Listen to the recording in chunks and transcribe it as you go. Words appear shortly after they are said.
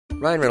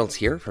Ryan Reynolds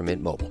here from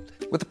Mint Mobile.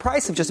 With the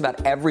price of just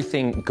about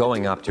everything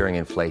going up during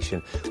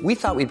inflation, we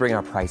thought we'd bring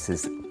our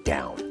prices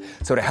down.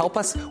 So to help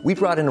us, we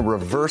brought in a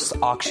reverse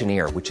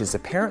auctioneer, which is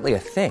apparently a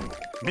thing.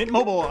 Mint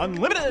Mobile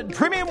Unlimited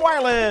Premium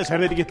Wireless. How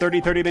to get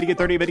 30, 30, bit to get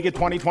 30, bit to get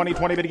 20, 20,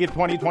 20, bit to get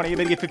 20, 20,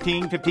 bit to get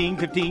 15, 15,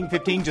 15,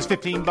 15, just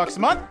 $15 a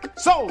month?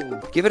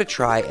 Sold! Give it a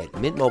try at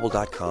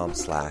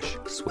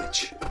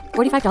mintmobile.com/switch.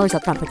 $45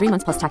 up front for 3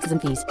 months plus taxes and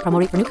fees. Promo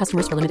rate for new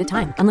customers for limited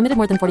time. Unlimited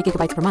more than 40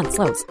 gigabytes per month.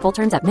 Slows full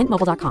terms at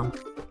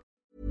mintmobile.com.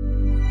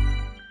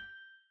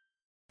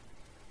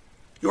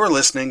 You're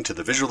listening to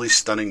the Visually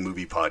Stunning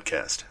Movie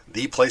Podcast,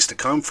 the place to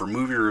come for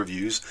movie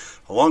reviews,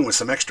 along with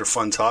some extra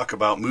fun talk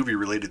about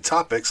movie-related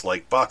topics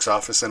like box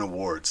office and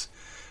awards.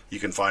 You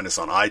can find us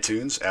on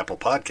iTunes, Apple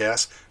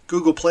Podcasts,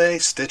 Google Play,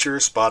 Stitcher,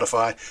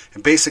 Spotify,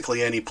 and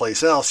basically any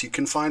place else you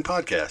can find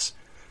podcasts.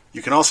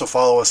 You can also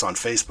follow us on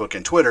Facebook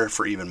and Twitter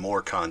for even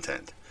more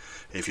content.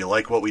 If you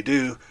like what we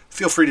do,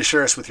 feel free to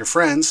share us with your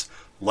friends,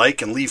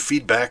 like and leave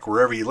feedback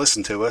wherever you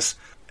listen to us,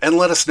 and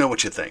let us know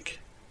what you think.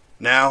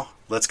 Now,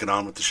 let's get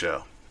on with the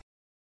show.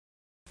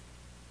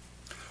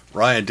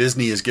 Ryan,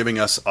 Disney is giving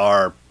us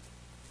our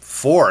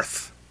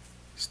 4th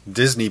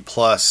Disney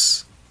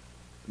Plus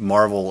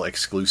Marvel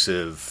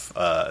exclusive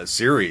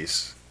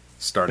series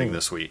starting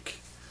this week.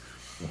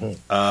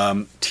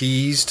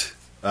 Teased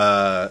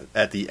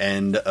at the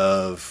end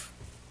of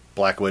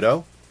Black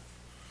Widow.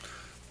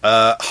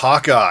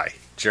 Hawkeye,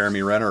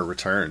 Jeremy Renner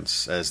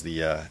returns as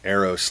the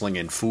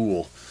arrow-slinging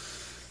fool.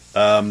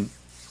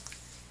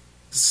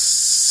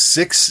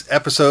 6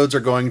 episodes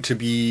are going to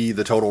be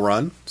the total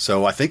run,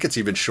 so I think it's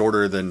even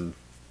shorter than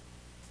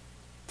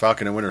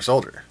Falcon and Winter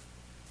Soldier.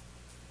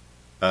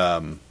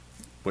 I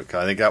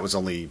think that was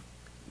only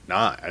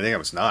 9. I think it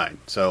was 9.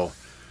 So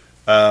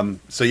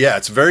yeah,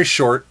 it's very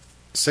short,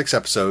 6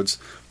 episodes.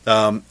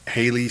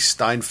 Haley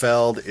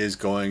Steinfeld is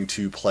going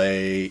to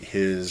play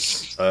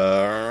his,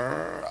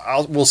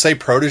 we'll say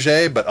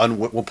protege, but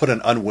we'll put an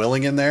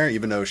unwilling in there,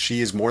 even though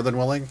she is more than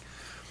willing.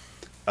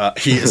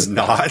 He is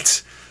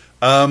not.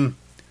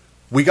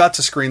 We got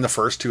to screen the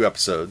first 2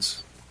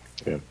 episodes,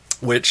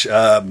 which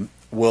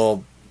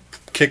will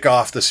kick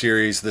off the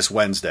series this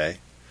Wednesday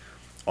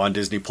on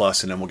Disney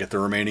Plus, and then we'll get the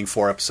remaining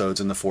 4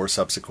 episodes in the 4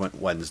 subsequent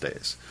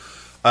Wednesdays.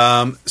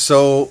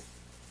 So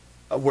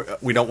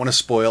we don't want to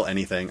spoil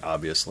anything,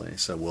 obviously.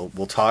 So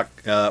we'll talk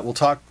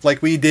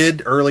like we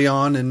did early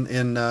on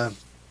in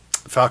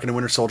Falcon and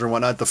Winter Soldier and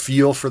whatnot, the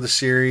feel for the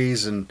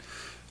series and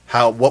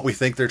what we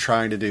think they're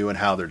trying to do and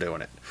how they're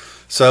doing it.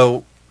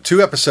 So 2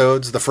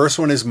 episodes. The first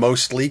one is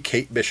mostly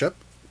Kate Bishop,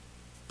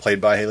 played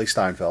by Haley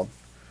Steinfeld.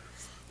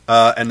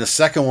 And the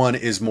second one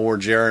is more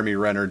Jeremy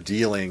Renner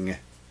dealing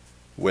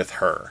with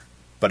her.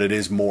 But it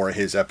is more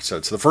his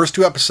episode. So the first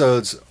 2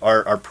 episodes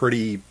are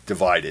pretty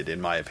divided,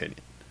 in my opinion,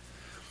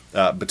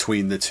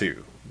 between the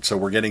 2. So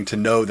we're getting to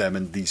know them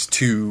in these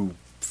 2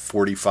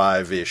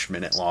 45-ish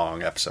minute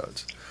long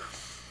episodes.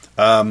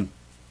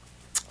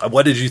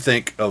 What did you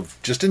think of,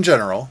 just in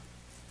general,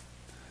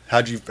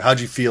 how'd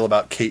you feel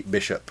about Kate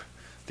Bishop?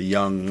 The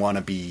young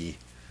wannabe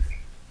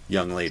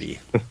young lady.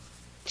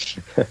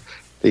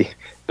 the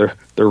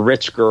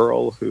rich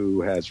girl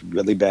who has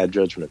really bad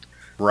judgment.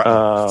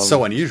 Right.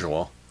 So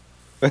unusual.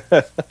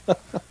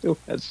 who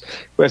has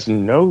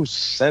no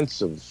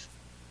sense of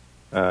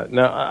I'm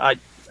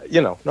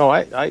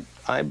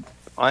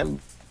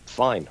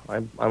fine.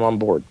 I'm on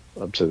board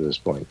up to this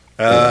point.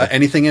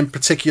 Anything in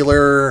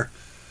particular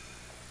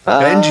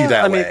bend you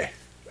that way?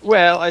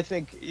 Well, I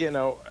think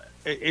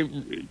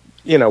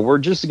we're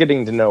just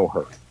getting to know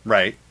her.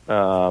 Right.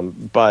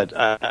 But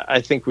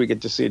I think we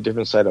get to see a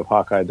different side of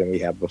Hawkeye than we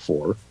have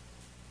before.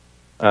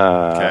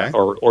 Okay.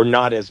 Or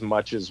not as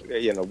much as,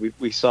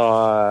 we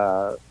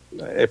saw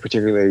a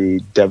particularly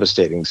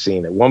devastating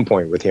scene at one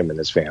point with him and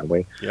his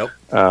family. Yep.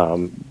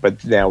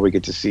 But now we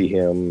get to see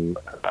him,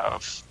 a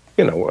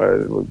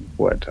little...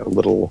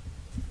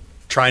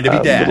 Trying to be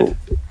dad.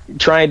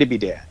 Trying to be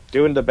dad.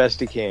 Doing the best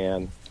he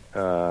can.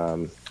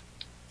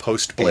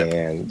 Post-blip.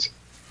 And...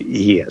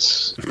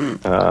 Yes.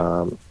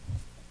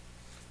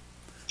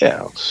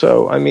 Yeah.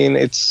 So I mean,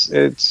 it's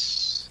and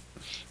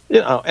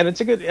it's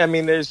a good. I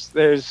mean, it's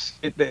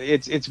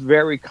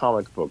very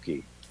comic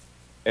booky,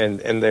 and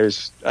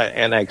there's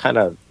and I kind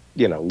of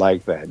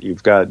like that.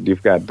 You've got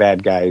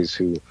bad guys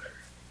who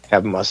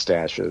have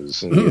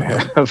mustaches, and you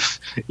have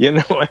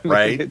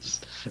right.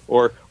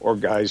 Or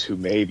guys who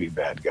may be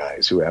bad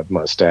guys who have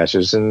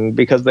mustaches, and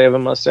because they have a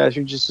mustache,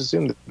 you just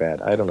assume they're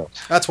bad. I don't know.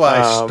 That's why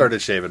I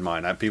started shaving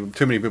mine. Too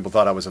many people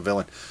thought I was a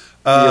villain.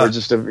 You're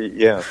just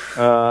but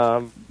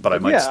I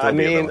might still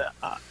be a villain.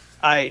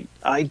 I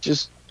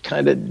just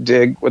kind of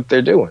dig what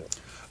they're doing.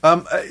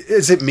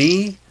 Is it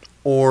me,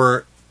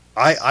 or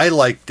I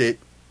liked it?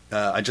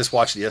 I just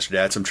watched it yesterday.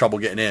 I had some trouble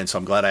getting in, so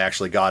I'm glad I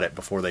actually got it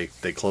before they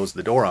closed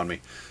the door on me.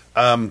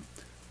 To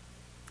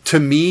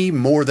me,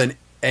 more than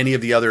any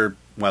of the other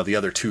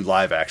 2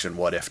 live action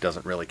What If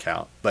doesn't really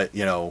count, but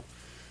even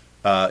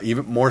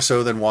more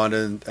so than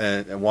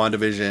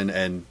WandaVision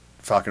and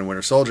Falcon and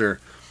Winter Soldier,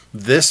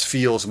 this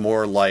feels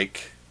more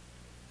like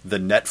the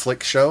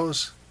Netflix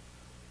shows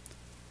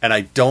and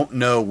I don't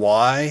know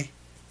why,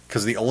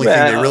 because the only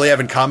thing they really have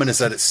in common is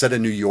that it's set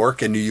in New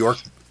York, and New York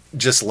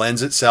just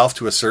lends itself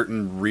to a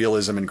certain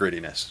realism and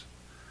grittiness.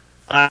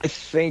 I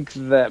think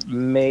that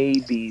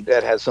maybe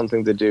that has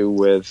something to do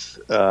with,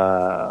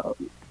 well,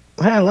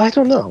 I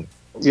don't know.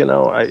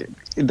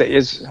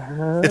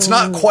 It's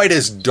not quite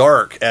as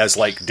dark as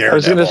like Daredevil. I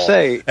was going to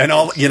say, and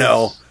all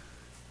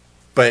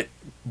but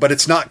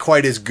it's not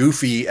quite as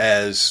goofy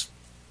as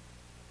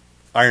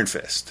Iron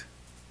Fist.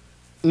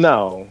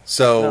 No,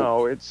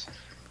 it's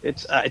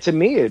to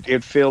me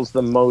it feels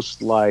the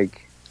most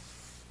like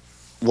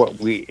what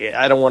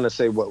I don't want to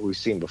say what we've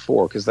seen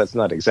before, because that's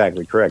not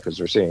exactly correct, because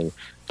we're seeing,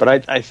 but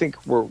I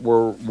think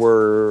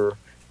we're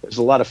there's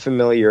a lot of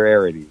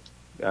familiarity.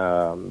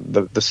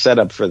 The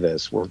setup for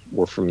this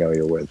we're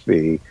familiar with.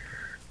 The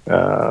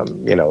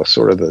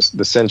sort of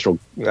the central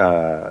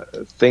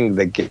thing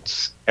that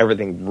gets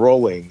everything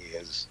rolling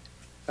is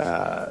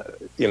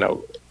in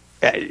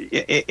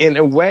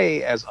a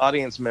way, as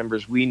audience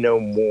members, we know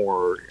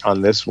more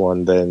on this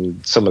one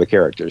than some of the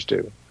characters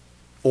do,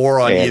 or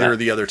on either of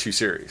the other two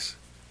series.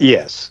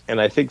 Yes,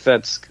 and I think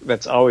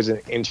that's always an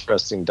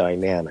interesting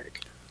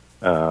dynamic.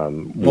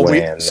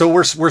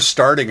 We're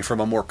starting from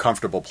a more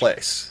comfortable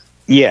place.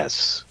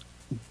 Yes,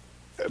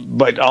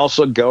 but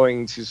also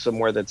going to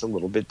somewhere that's a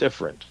little bit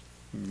different.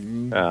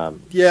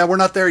 Yeah, we're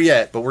not there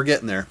yet, but we're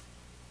getting there.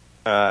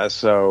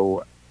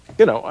 So,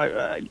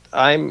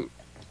 I'm.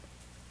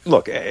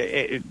 Look,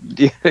 it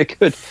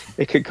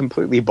could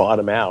completely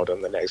bottom out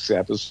on the next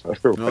episode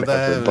or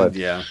whatever. But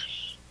yeah,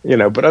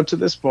 but up to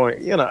this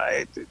point,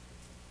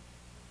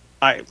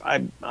 I'm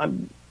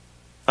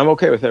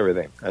okay with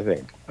everything. I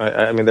think.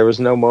 I mean, there was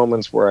no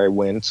moments where I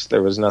winced.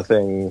 There was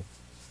nothing.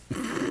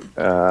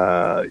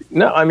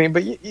 No, I mean,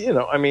 but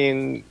I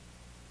mean,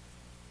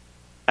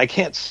 I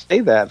can't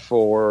say that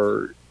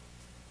for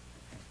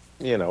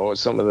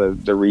some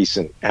of the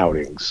recent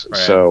outings. Right.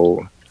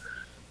 So,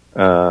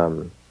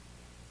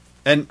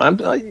 and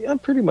I'm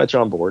pretty much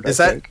on board.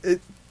 Do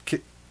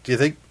you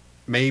think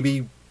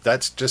maybe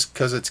that's just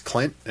because it's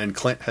Clint, and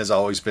Clint has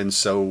always been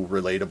so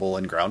relatable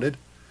and grounded?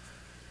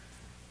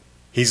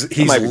 He's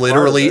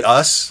literally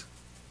us.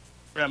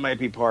 That might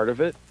be part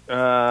of it.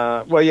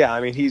 Well, yeah.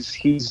 I mean,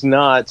 he's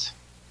not.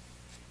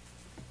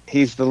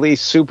 He's the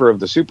least super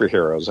of the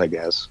superheroes, I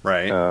guess.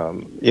 Right.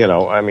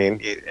 I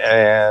mean,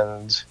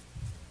 and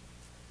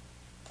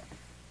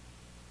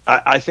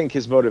I think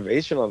his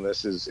motivation on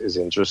this is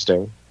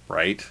interesting.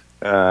 Right.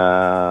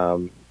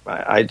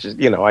 I just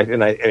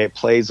and it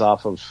plays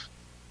off of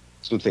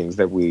some things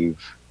that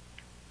we've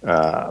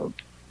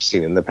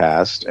seen in the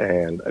past,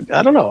 and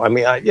I don't know. I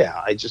mean,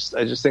 I just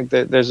think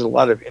that there's a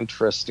lot of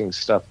interesting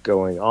stuff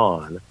going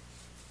on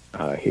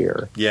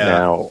here. Yeah.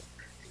 Now,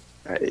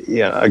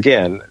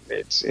 again,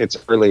 it's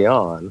early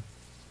on,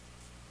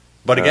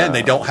 but again,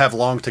 they don't have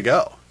long to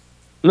go.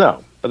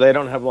 No, but they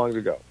don't have long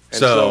to go. And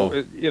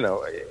so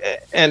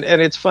and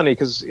it's funny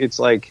because it's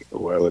like,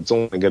 well, it's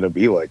only going to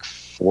be like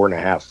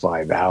 4.5,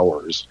 5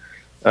 hours.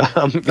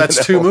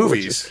 That's two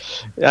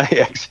movies.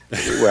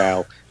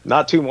 Well,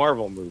 not two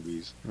Marvel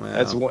movies. Well,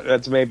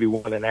 that's maybe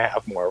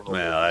 1.5 Marvel.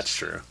 Well, movies. That's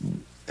true.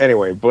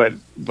 Anyway, but I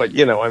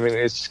mean,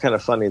 it's just kind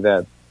of funny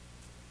that.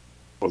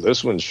 Well,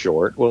 this one's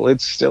short. Well,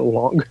 it's still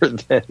longer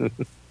than.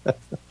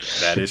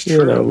 That is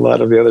true. A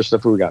lot of the other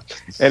stuff we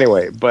got.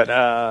 Anyway, but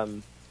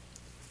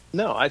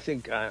no, I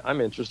think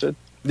I'm interested.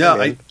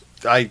 No,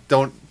 I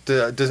don't.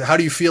 How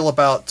do you feel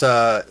about?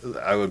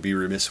 I would be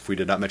remiss if we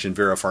did not mention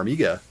Vera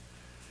Farmiga.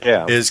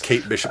 Yeah, is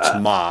Kate Bishop's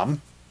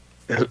mom,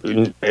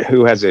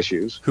 who has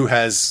issues? Who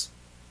has?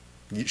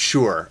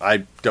 Sure,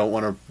 I don't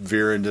want to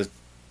veer into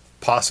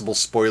possible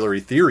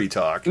spoilery theory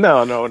talk.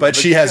 No, but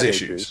she has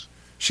issues.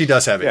 She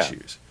does have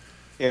issues.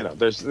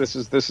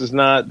 This is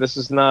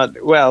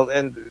not well,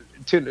 and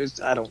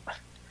I don't.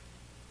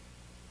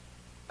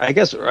 I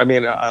guess, I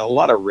mean, a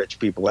lot of rich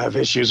people have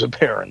issues,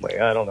 apparently.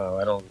 I don't know.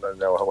 I don't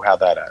know how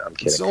that... I'm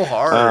kidding. It's so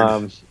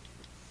hard.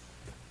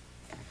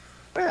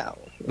 Well...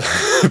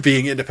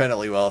 Being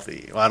independently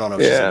wealthy. Well, I don't know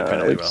if she's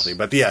independently wealthy,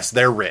 but yes,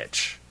 they're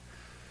rich.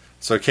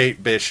 So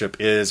Kate Bishop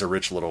is a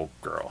rich little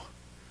girl.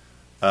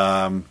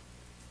 Not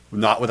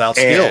without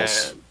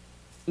skills.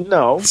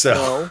 No.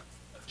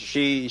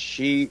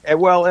 She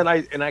well, and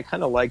I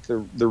kind of like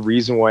the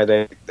reason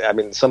why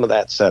some of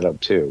that setup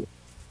too.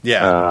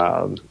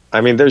 Yeah. I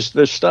mean, there's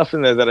stuff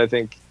in there that I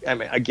think, I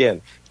mean,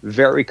 again,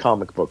 very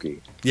comic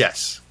booky.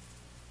 Yes.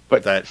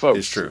 But that folks,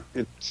 is true.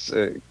 It's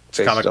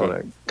based on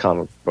a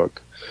comic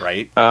book.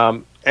 Right.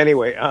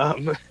 Anyway,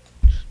 and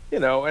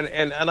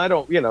I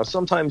don't,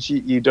 sometimes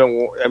you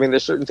don't, I mean,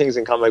 there's certain things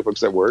in comic books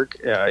that work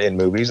in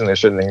movies, and there's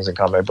certain things in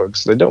comic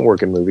books that don't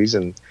work in movies,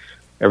 and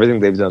everything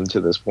they've done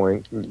to this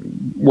point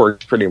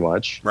works pretty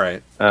much.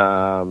 Right.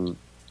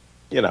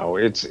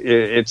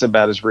 It's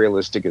about as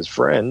realistic as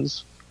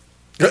Friends.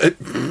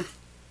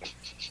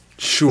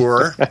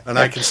 Sure, and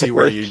I can see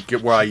why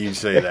you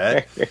say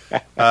that.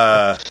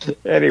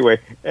 Anyway,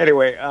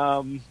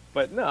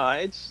 but no,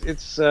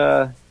 it's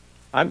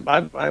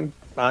I'm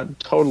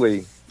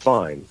totally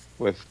fine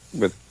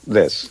with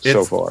this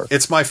so far.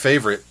 It's my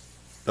favorite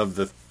of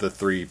the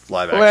three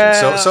live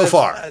action so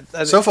far.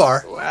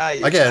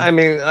 Again, I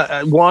mean,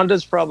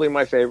 Wanda's probably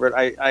my favorite.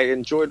 I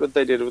enjoyed what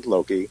they did with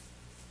Loki.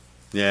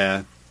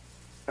 Yeah.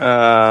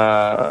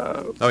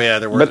 Oh yeah,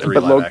 there were three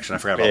live action. I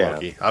forgot about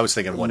Loki. I was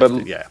thinking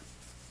one. Yeah.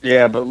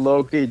 Yeah, but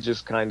Loki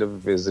just kind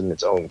of is in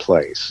its own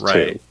place,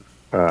 right?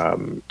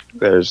 Too.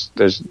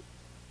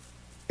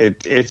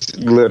 It's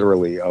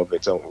literally of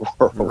its own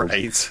world,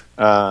 right?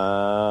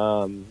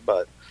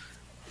 But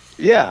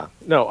yeah,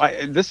 no,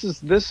 this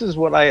is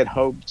what I had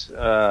hoped.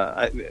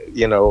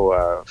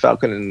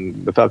 Falcon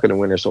and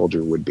Winter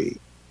Soldier would be.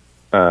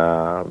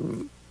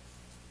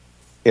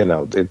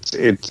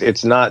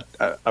 It's not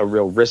a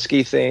real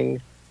risky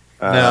thing.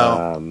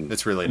 No,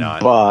 it's really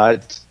not.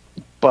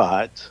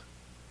 But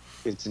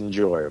it's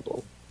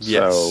enjoyable.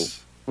 Yes. So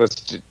let's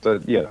just,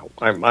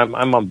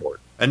 I'm on board.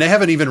 And they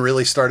haven't even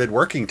really started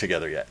working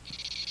together yet.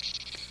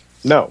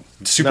 No,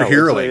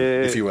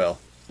 superheroing, if you will.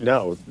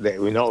 No, they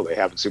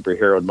haven't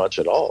superheroed much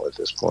at all at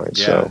this point.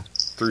 Yeah, so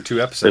through 2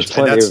 episodes. There's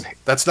plenty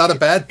that's not a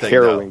bad thing.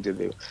 Harrowing to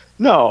do.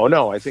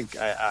 No, I think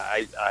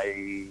I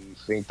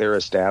think they're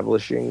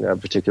establishing a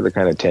particular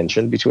kind of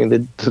tension between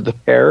the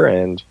pair,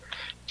 and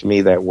to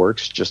me that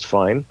works just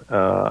fine.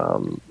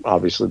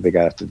 Obviously, they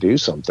got to do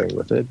something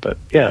with it, but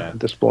at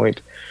this point,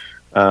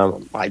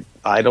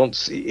 I don't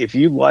see if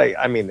you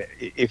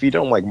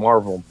don't like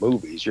Marvel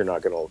movies, you're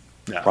not going to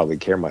probably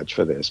care much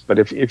for this. But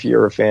if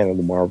you're a fan of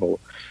the Marvel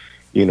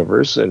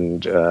universe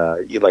and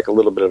you like a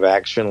little bit of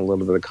action, a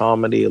little bit of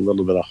comedy, a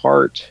little bit of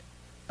heart,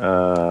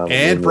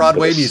 and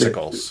Broadway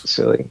musicals,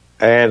 silly,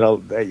 and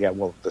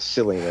the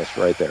silliness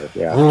right there,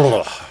 yeah,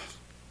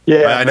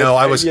 I know.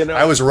 I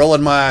was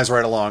rolling my eyes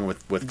right along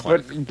with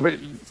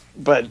Clint.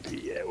 But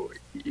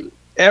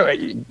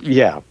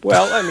yeah.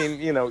 Well, I mean,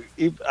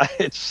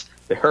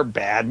 they're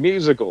bad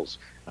musicals.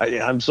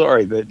 I'm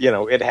sorry that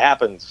it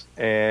happens.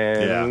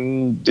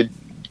 And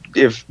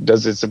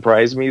does it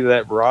surprise me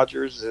that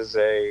Rogers is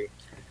a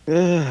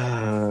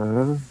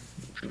no?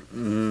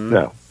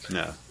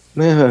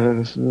 What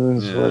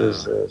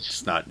is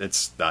this?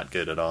 It's not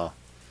good at all.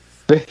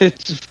 But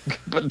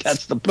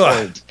that's the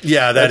point.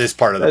 Yeah, that's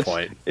part of the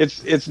point.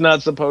 It's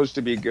not supposed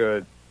to be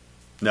good.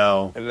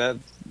 No,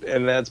 and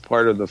that's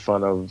part of the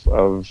fun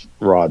of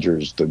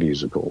Rogers the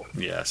musical.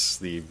 Yes,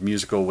 the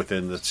musical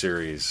within the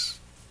series.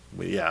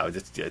 Yeah,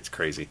 it's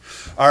crazy.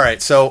 All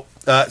right, so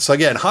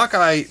again,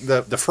 Hawkeye.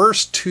 The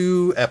first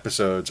 2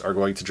 episodes are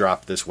going to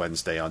drop this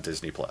Wednesday on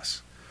Disney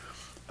Plus,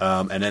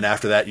 and then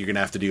after that, you're going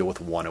to have to deal with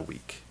 1 a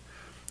week.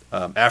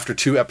 After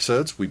 2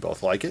 episodes, we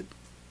both like it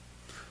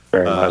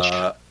very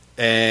much.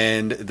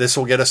 And this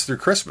will get us through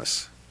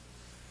Christmas.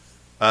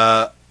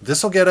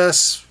 This will get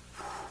us,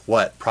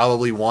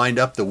 probably wind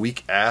up the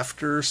week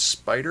after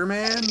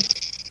Spider-Man?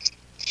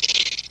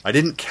 I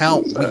didn't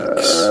count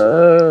weeks.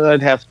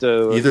 I'd have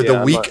to... Either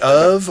the week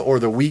of or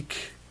the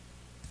week...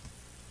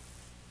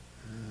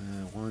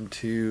 1,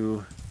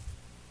 2,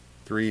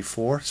 3,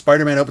 4.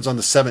 Spider-Man opens on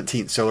the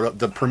 17th, so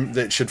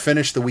it should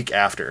finish the week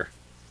after.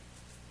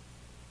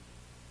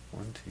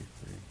 1, 2,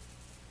 3.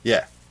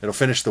 Yeah, it'll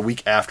finish the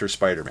week after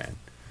Spider-Man.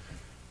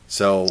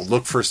 So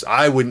look for...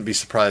 I wouldn't be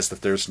surprised if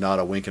there's not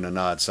a wink and a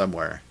nod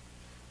somewhere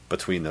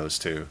between those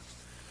two.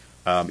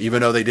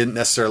 Even though they didn't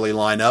necessarily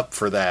line up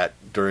for that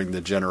during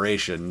the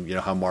generation. You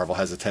know how Marvel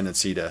has a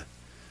tendency to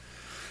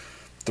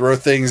throw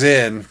things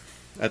in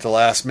at the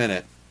last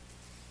minute,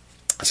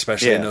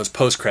 especially in those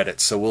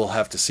post-credits. So we'll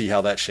have to see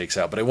how that shakes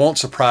out. But it won't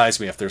surprise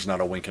me if there's not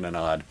a wink and a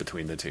nod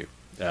between the two.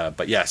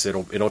 But yes,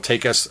 it'll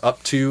take us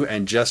up to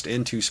and just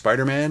into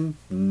Spider-Man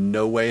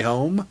No Way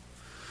Home,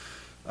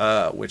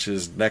 which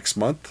is next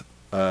month,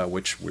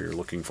 which we're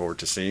looking forward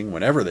to seeing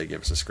whenever they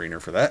give us a screener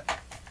for that.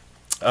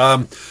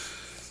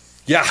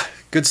 Yeah,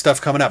 good stuff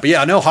coming up. But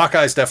yeah, no,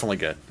 Hawkeye's definitely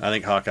good. I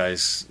think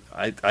Hawkeye's...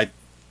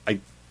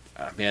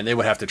 man, they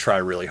would have to try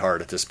really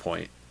hard at this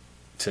point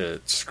to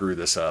screw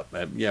this up.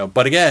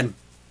 But again,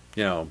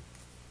 better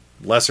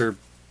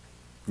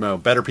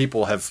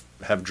people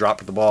have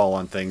dropped the ball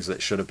on things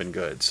that should have been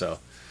good. So,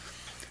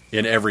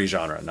 in every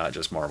genre, not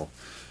just Marvel.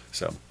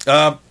 So,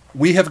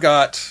 we have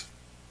got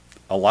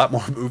a lot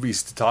more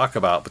movies to talk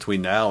about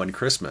between now and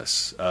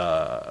Christmas.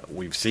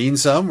 We've seen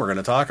some we're going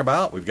to talk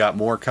about. We've got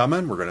more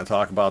coming. We're going to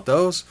talk about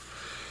those.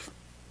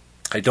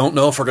 I don't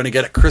know if we're going to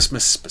get a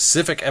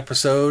Christmas-specific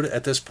episode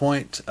at this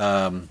point.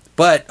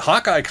 But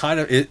Hawkeye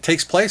it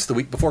takes place the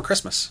week before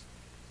Christmas.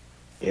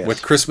 Yes.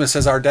 With Christmas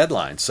as our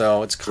deadline.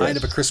 So it's kind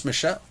of a Christmas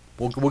show.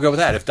 We'll go with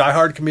that. If Die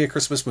Hard can be a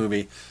Christmas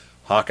movie,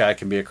 Hawkeye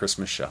can be a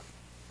Christmas show.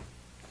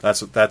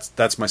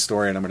 That's my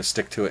story, and I'm going to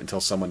stick to it until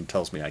someone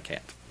tells me I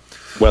can't.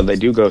 Well, they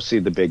do go see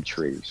the big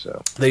tree,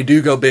 so... They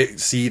do go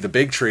see the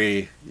big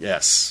tree.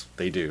 Yes,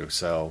 they do.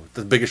 So,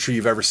 the biggest tree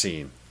you've ever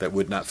seen that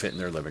would not fit in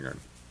their living room.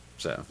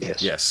 So,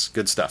 yes,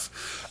 good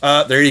stuff.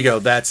 There you go.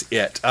 That's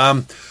it.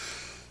 I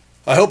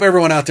hope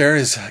everyone out there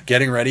is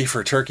getting ready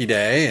for Turkey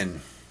Day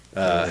and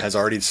has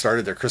already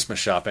started their Christmas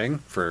shopping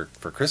for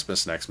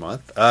Christmas next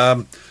month.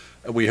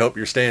 We hope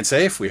you're staying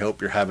safe. We hope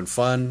you're having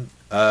fun.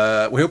 We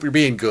hope you're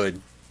being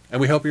good.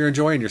 And we hope you're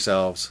enjoying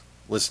yourselves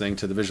listening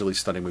to the Visually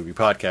Stunning Movie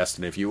Podcast.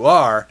 And if you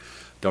are,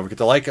 don't forget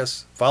to like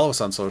us, follow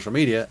us on social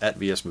media at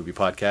VS Movie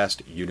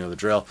Podcast. You know the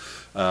drill.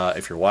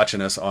 If you're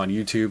watching us on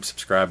YouTube,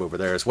 subscribe over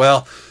there as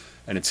well.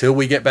 And until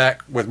we get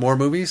back with more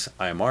movies,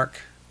 I am Mark.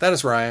 That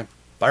is Ryan.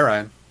 Bye,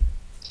 Ryan.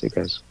 See you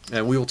guys.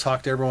 And we will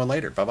talk to everyone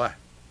later. Bye-bye.